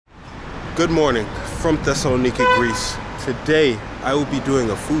Good morning from Thessaloniki, Greece. Today I will be doing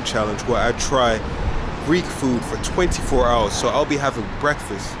a food challenge where I try Greek food for 24 hours. So I'll be having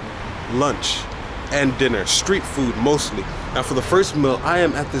breakfast, lunch, and dinner. Street food mostly. Now for the first meal, I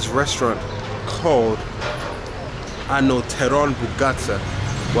am at this restaurant called Anoteron Bougatsa,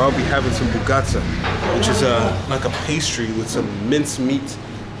 where I'll be having some Bougatsa, which is like a pastry with some minced meat.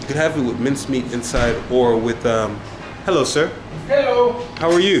 You could have it with minced meat inside or with, hello sir. Hello. How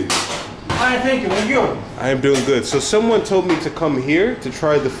are you? Fine, thank you. And you? I am doing good. So someone told me to come here to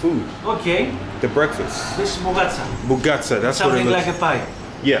try the food. Okay. The breakfast. This is Bougatsa. Bougatsa, that's what it something looks like a pie.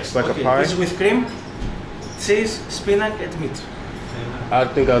 Yes, like a pie. This is with cream, cheese, spinach, and meat. I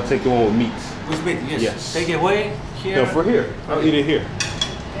think I'll take the one with meat. With meat, yes. Yes. Take it away here. No, for here. I'll eat it here.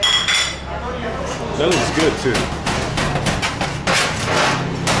 That looks good too.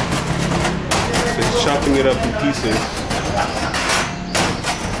 Just chopping it up in pieces.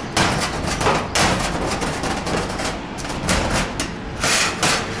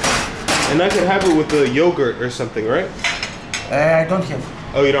 And I could have it with the yogurt or something, right? I don't have.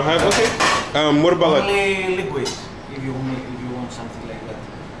 Oh, you don't have? Okay. What about only liquid, if you want something like that.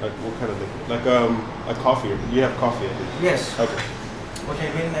 like what kind of liquid? Like coffee. You have coffee, I think. Yes. Okay.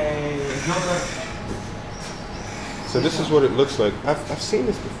 Okay, then yogurt. So this is what it looks like. I've seen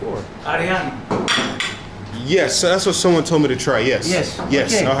this before. Ariani. Yes, so that's what someone told me to try. Yes. Yes.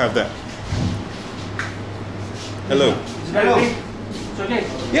 Yes, Okay. I'll have that. Hello. It's very big. It's okay.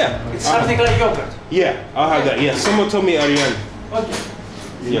 Yeah. It's something like yogurt. Yeah, I'll have that. Yeah, someone told me Ariani. Okay.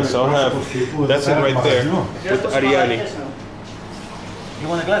 Yes, I'll have. That's it right there with Ariani. You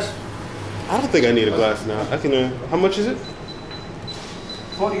want a glass? I don't think I need a glass now. I can. How much is it?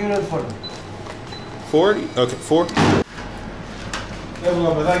 €4.40. 40? Okay, 4.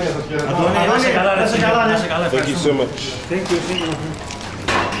 Thank you so much. Thank you.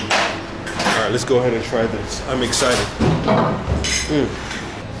 All right, let's go ahead and try this. I'm excited.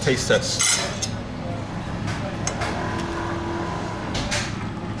 Taste test.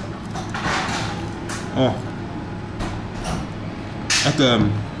 Oh,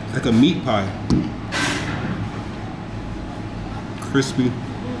 like a meat pie. Crispy,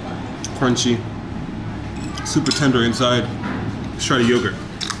 crunchy, super tender inside. Let's try the yogurt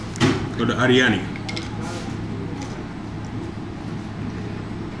or the Ariani.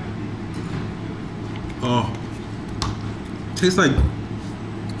 Oh, tastes like,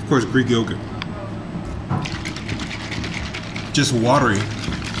 of course, Greek yogurt. Just watery,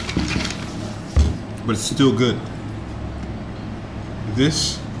 but it's still good.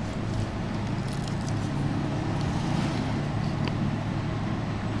 This,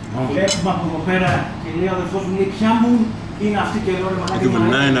 Βλέπουμε από εδώ πέρα και λέει ο αδερφός μου, λέει ποια μου είναι αυτή και λέω ρε I μαλάκα. give it a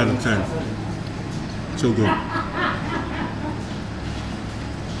 9 out of 10. So good.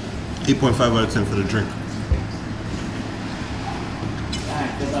 8.5 out of 10 for the drink.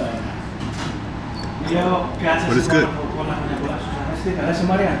 But it's good.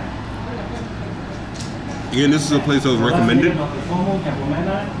 Again, this is a place that was recommended.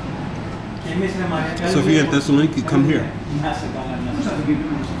 So if you're in Thessaloniki, come here.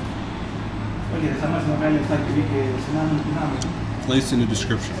 Place in the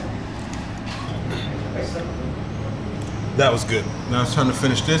description. That was good. Now it's time to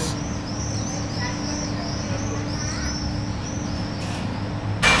finish this.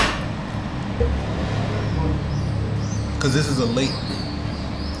 Because this is a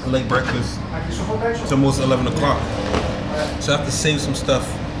late breakfast. It's almost 11 o'clock. So I have to save some stuff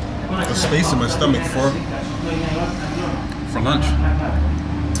for space in my stomach for lunch.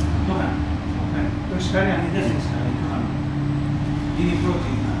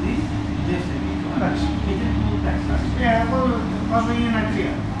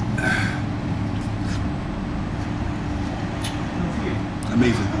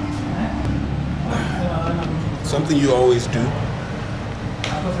 Amazing. Something you always do,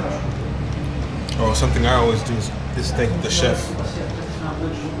 or something I always do, is thank the chef.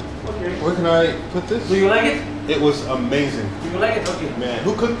 Where can I put this? Do you like it? It was amazing. Do you like it? Okay. Man,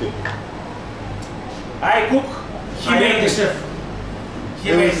 who cooked it? I cook. He made the chef.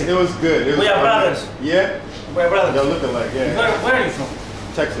 It was good. We are brothers. Yeah? We are brothers. Y'all look alike, yeah. Where are you from?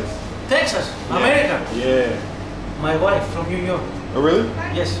 Texas. Texas, Yeah. America. Yeah. My wife from New York. Oh, really?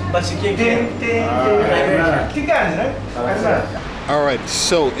 Yes, but she came here. All right,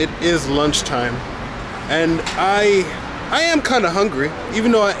 so it is lunchtime, and I am kind of hungry,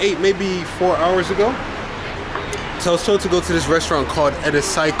 even though I ate maybe 4 hours ago. So I was told to go to this restaurant called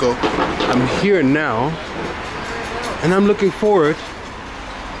Edessaiko. I'm here now, and I'm looking forward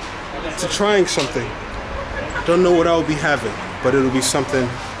to trying something. Don't know what I'll be having, but it'll be something,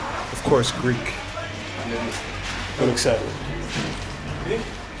 of of course, Greek. I'm excited.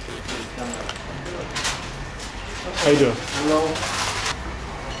 How you doing? Hello.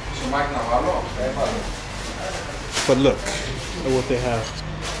 But look at what they have.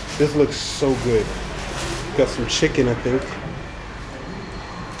 This looks so good. Got some chicken, I think.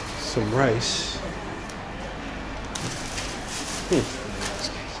 Some rice.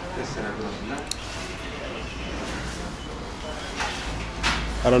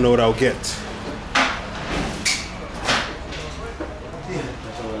 I don't know what I'll get.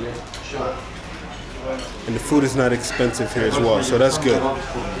 And the food is not expensive here as well, so that's good.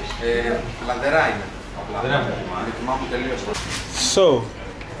 So,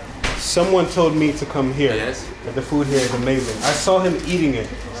 someone told me to come here. Yes. And the food here is amazing. I saw him eating it,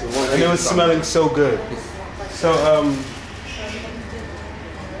 and it was smelling so good. So,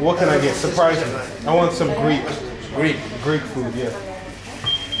 what can I get? Surprise me. I want some Greek food, yeah.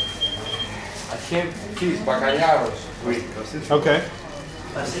 I have fish, bacalhaos, Greek. Okay.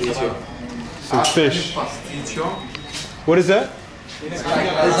 Pastitsio. Some fish. Pastitsio. What is that? It's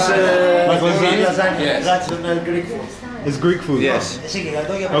Like lasagna? Yes. That's Greek food. It's Greek food. Yes. Okay.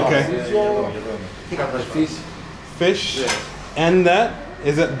 Fish. Fish. And that?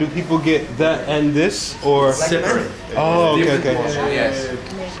 Is that? Do people get that and this or? Separate. Oh, okay, okay. Yes.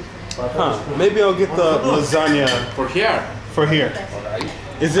 Huh. Maybe I'll get the lasagna For here. for here.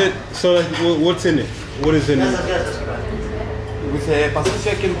 Is it? So what's in it? What is in it? With a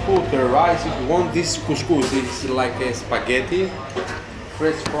pastitsio, I can put the rice. If you want this couscous, it's like a spaghetti,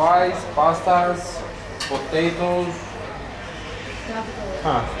 fresh fries, pastas, potatoes.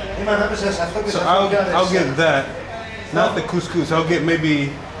 Huh. So I'll get that. Not the couscous. I'll get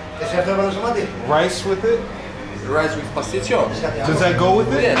maybe rice with it. Rice with pastitsio. Does that go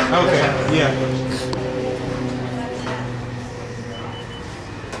with it? Yes. Okay. Yeah.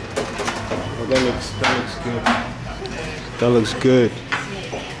 Oh, that looks good. That looks good.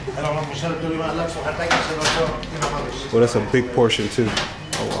 Well, that's a big portion too.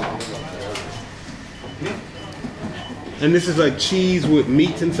 Oh wow. And this is like cheese with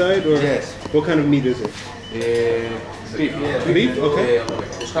meat inside, or Yes. what kind of meat is it? Beef. Beef? Okay.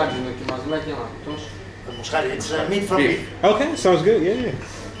 It's meat from beef. Okay, sounds good. Yeah.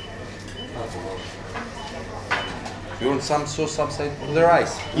 You want some sauce upside on the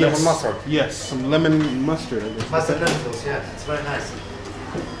rice? Yes. Lemon mustard. Yes, some lemon mustard. I guess. Mustard lentils, yeah, it's very nice.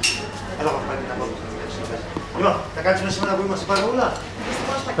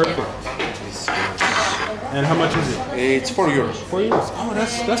 Perfect. And how much is it? It's €4. €4. Oh,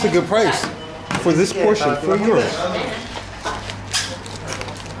 that's a good price for this portion. €4.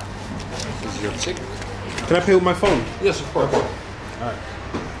 Is your check? Can I pay with my phone? Yes, of course. All right.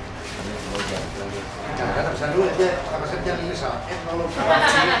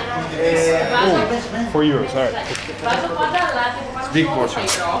 €4. All right. It's big portion.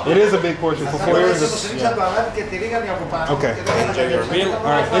 It is a big portion for €4. Okay. Enjoy your meal. All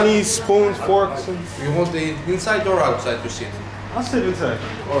right. Any spoons, forks? You want the inside or outside to sit? I'll sit inside.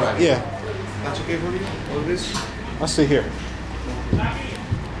 All right. Yeah, That's okay for you? All this? I'll sit here.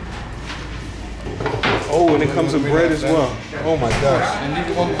 Oh, and it comes with bread as well. Oh my gosh. And if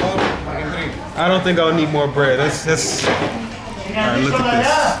you want more, I can drink. I don't think I'll need more bread. That's. All right, look at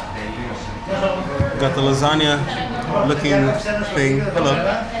this. Got the lasagna looking thing. Hello.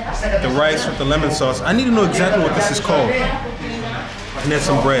 The rice with the lemon sauce. I need to know exactly what this is called. And then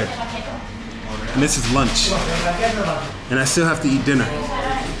some bread. And this is lunch. And I still have to eat dinner.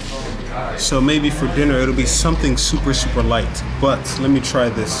 So maybe for dinner it'll be something super, super light. But let me try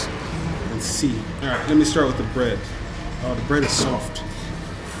this and see. All right, let me start with the bread. Oh, the bread is soft.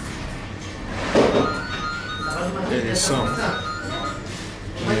 It is soft.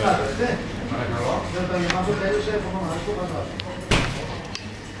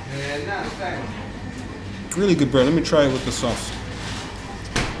 Really good bread. Let me try it with the sauce.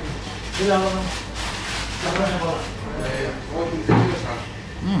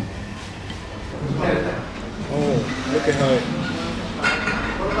 Oh, look at how it...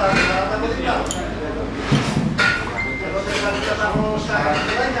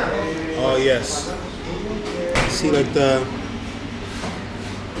 Oh yes. See like the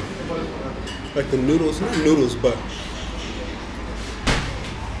noodles, not noodles, but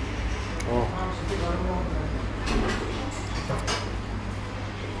oh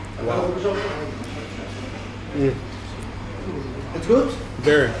wow. It's good?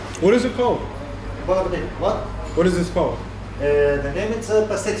 Very. What is it called? What? What is this called? The name is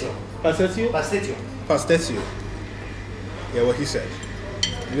Pastitsio. Pastitsio? Pastitsio. Pastitsio. Yeah, what he said.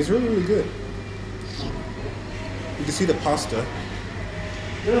 And it's really, really good. You can see the pasta.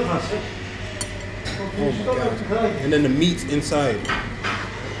 Oh my god. And then the meat's inside.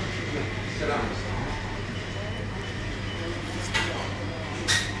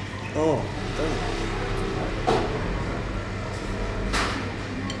 Oh, damn.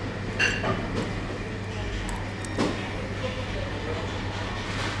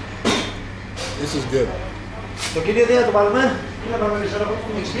 This is good.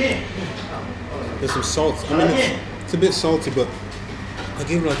 There's some salt. I mean, it's a bit salty, but I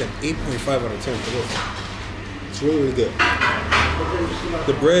gave it like an 8.5 out of 10 for this. It's really, really good.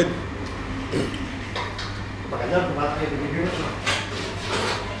 The bread.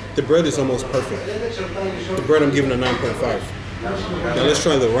 The bread is almost perfect. The bread I'm giving a 9.5. Now let's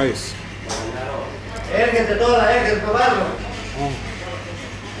try the rice.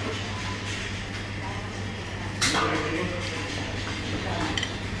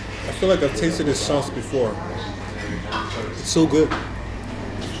 I feel like I've tasted this sauce before. It's so good.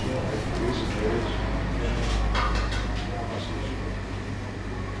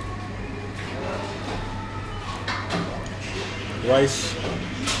 Rice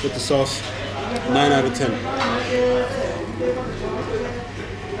with the sauce, 9 out of 10.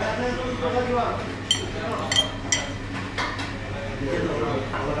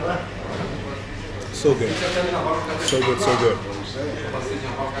 So good. So good, so good.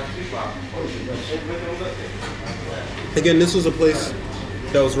 Again, this was a place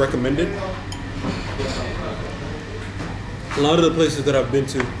that was recommended. A lot of the places that I've been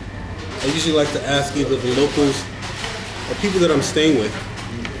to, I usually like to ask either the locals or people that I'm staying with.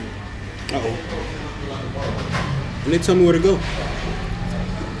 Uh-oh. And they tell me where to go.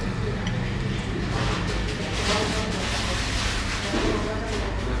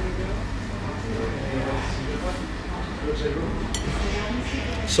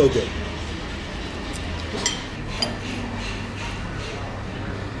 So good.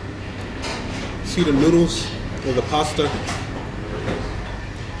 See the noodles or the pasta,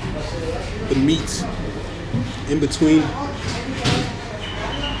 the meat in between.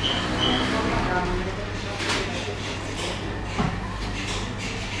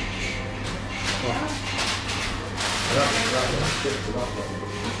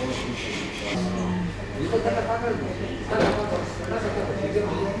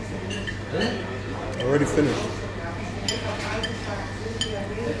 Already finished.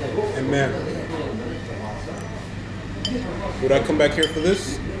 And man, would I come back here for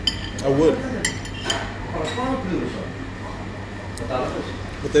this? I would.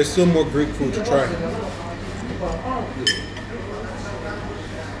 But there's still more Greek food to try.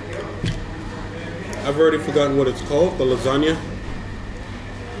 I've already forgotten what it's called, the lasagna.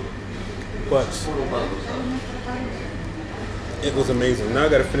 But it was amazing. Now I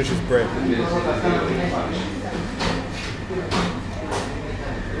gotta finish this bread.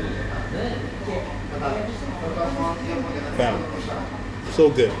 Wow. So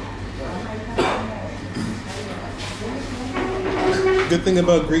good. Good thing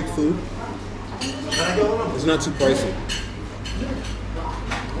about Greek food, it's not too pricey.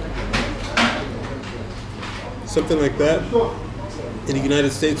 Something like that in the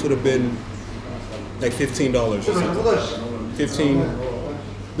United States would have been like $15 or something.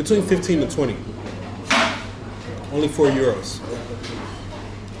 Between 15 to 20. Only €4.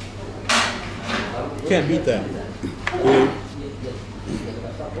 Can't beat that.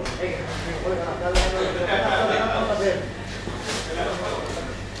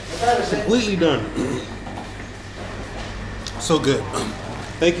 Completely done. So good.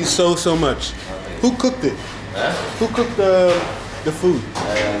 Thank you so much. Who cooked it? Huh? Who cooked the food?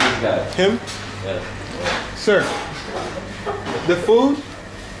 This guy. Him? Yeah. Sir, the food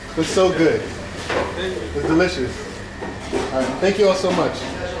was so good. It's delicious. All right, thank you all so much.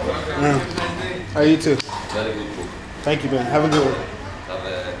 How are you too? Very good cook. Thank you, man. Have a good one.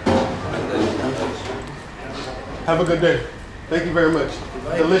 Have a good day. Thank you very much.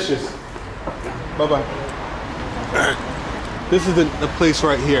 Delicious. Bye-bye. This is the place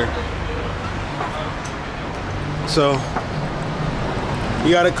right here. So,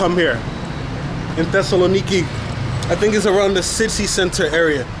 you gotta come here. In Thessaloniki, I think it's around the city center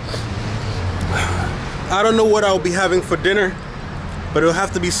area. I don't know what I'll be having for dinner, but it'll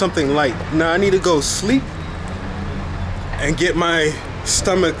have to be something light. Now I need to go sleep and get my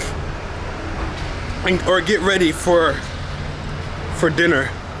stomach or get ready for dinner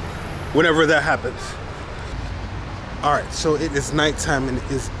whenever that happens. All right, so it is nighttime and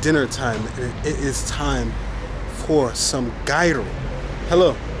it is dinner time and it is time for some gyro.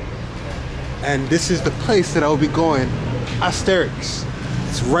 Hello. And this is the place that I will be going, Asterik.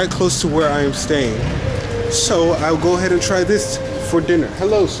 It's right close to where I am staying. So I'll go ahead and try this for dinner.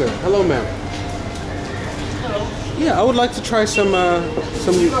 Hello, sir. Hello, ma'am. Hello. Yeah, I would like to try some.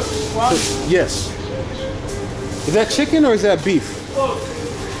 Yes. Is that chicken or is that beef? Both.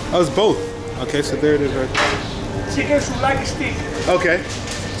 Oh, it's both. Okay, so there it is right there. Chicken souvlaki stick. Okay.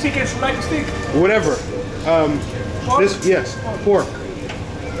 Chicken souvlaki stick. Whatever. Pork? This, yes, pork.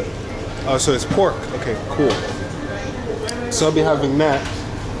 Oh, so it's pork. Okay, cool. So I'll be having that.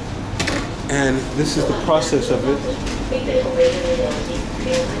 And this is the process of it.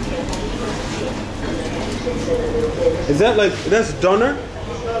 Is that like, that's doner?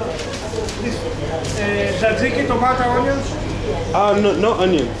 Tzatziki, tomato, onions. No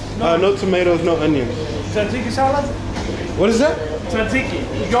onions. No tomatoes, no onions. Tzatziki salad. What is that?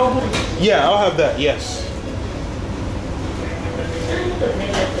 Tzatziki, yogurt. Yeah, I'll have that, yes.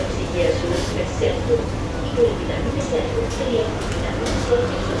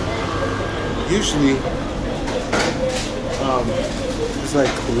 Usually, it's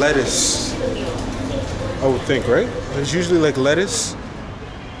like lettuce, I would think, right? It's usually like lettuce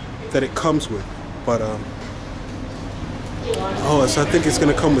that it comes with, but oh, so I think it's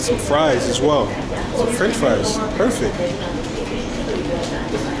gonna come with some fries as well. Some French fries, perfect.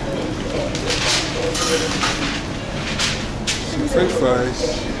 Some French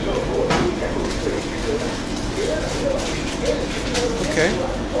fries. Okay.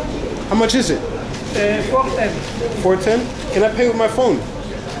 How much is it? $4.10. $4.10? Can I pay with my phone?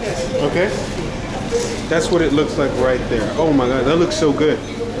 Yes. Okay. That's what it looks like right there. Oh my God, that looks so good.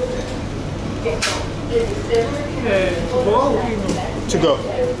 To go.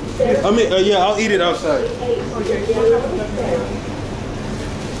 I mean, yeah, I'll eat it outside.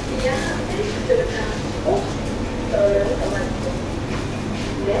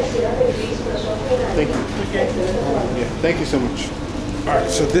 Thank you. Yeah, thank you so much. All right,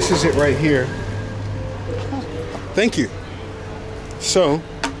 so this is it right here. Thank you. So,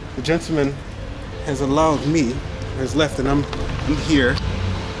 the gentleman has allowed me, has left, and I'm here,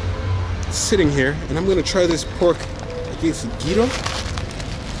 sitting here, and I'm gonna try this pork. I think it's a gyro.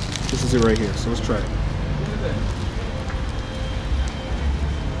 This is it right here. So let's try it.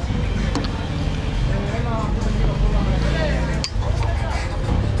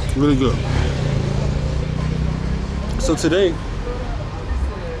 Really good. So today,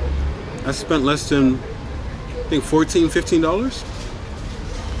 I spent less than, I think, $14, $15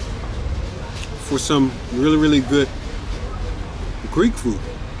 for some really, really good Greek food.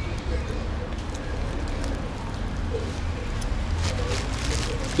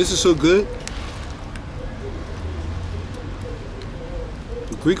 This is so good.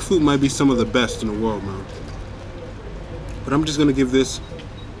 The Greek food might be some of the best in the world, man. But I'm just gonna give this,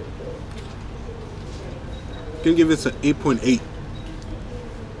 an 8.8.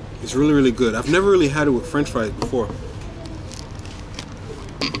 It's really, really good. I've never really had it with French fries before.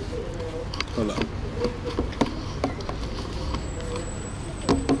 Hold up.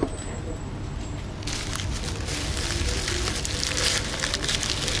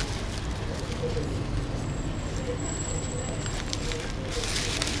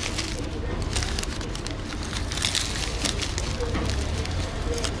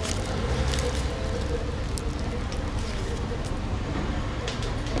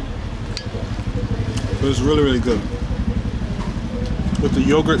 It was really, really good. With the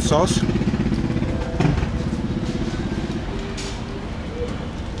yogurt sauce.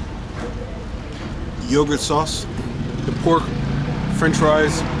 Yogurt sauce, the pork, French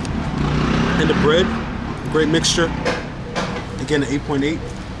fries, and the bread. Great mixture. Again, 8.8.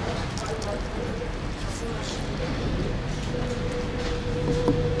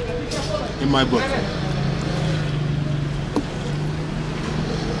 In my book.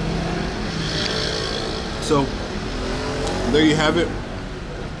 So, there you have it.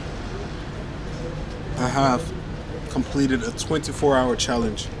 I have completed a 24-hour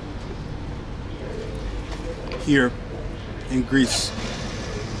challenge here in Greece.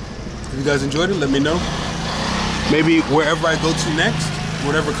 If you guys enjoyed it, let me know. Maybe wherever I go to next,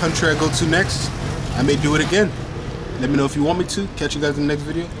 whatever country I go to next, I may do it again. Let me know if you want me to. Catch you guys in the next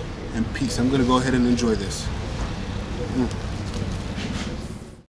video. And peace. I'm going to go ahead and enjoy this.